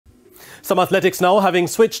Some athletics now having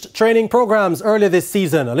switched training programs earlier this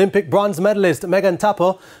season. Olympic bronze medalist Megan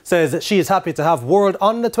Tapper says she is happy to have world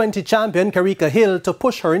under-20 champion Karika Hill to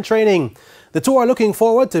push her in training. The two are looking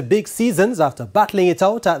forward to big seasons after battling it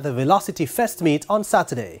out at the Velocity Fest meet on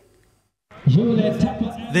Saturday.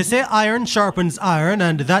 They say iron sharpens iron,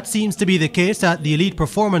 and that seems to be the case at the Elite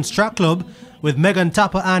Performance Track Club with Megan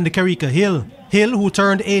Tapper and Karika Hill. Hill, who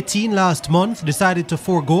turned 18 last month, decided to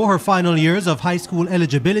forego her final years of high school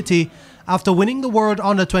eligibility after winning the World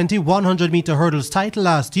Under-20 100-meter hurdles title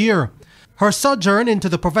last year. Her sojourn into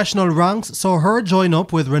the professional ranks saw her join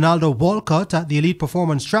up with Ronaldo Walcott at the Elite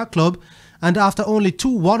Performance Track Club, and after only 2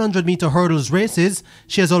 100-meter hurdles races,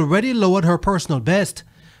 she has already lowered her personal best.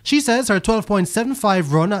 She says her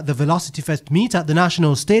 12.75 run at the Velocity Fest meet at the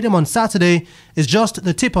National Stadium on Saturday is just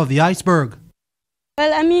the tip of the iceberg.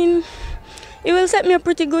 Well, I mean, it will set me up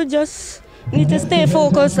pretty good. Just need to stay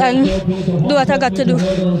focused and do what I got to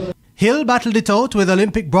do. Hill battled it out with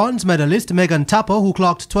Olympic bronze medalist Megan Tapper, who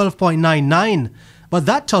clocked 12.99. But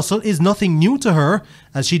that tussle is nothing new to her,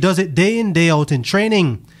 as she does it day in, day out in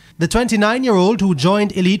training. The 29-year-old who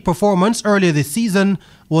joined Elite Performance earlier this season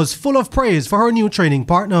was full of praise for her new training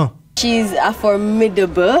partner. She's a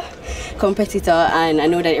formidable competitor, and I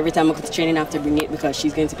know that every time I go to training I have to bring it because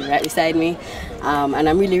she's going to be right beside me. And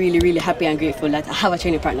I'm really happy and grateful that I have a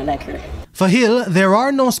training partner like her. For Hill, there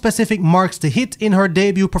are no specific marks to hit in her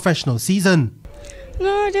debut professional season.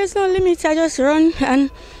 No, there's no limits. I just run,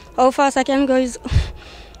 and how fast I can go is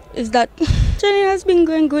that. Training has been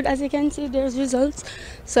going good. As you can see, there's results.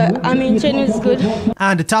 So, I mean, training is good.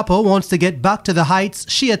 And Tapper wants to get back to the heights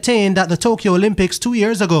she attained at the Tokyo Olympics 2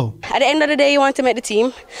 years ago. At the end of the day, you want to make the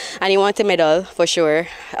team and you want a medal for sure.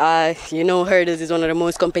 You know, hurdles is one of the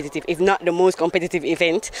most competitive, if not the most competitive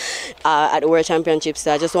event at the World Championships.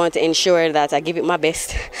 So I just want to ensure that I give it my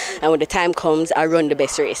best, and when the time comes, I run the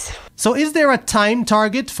best race. So is there a time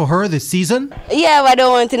target for her this season? Yeah, but I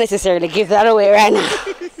don't want to necessarily give that away right now.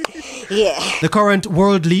 Yeah. The current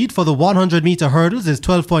world lead for the 100-meter hurdles is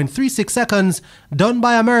 12.36 seconds, done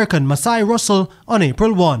by American Masai Russell on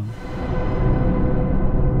April 1.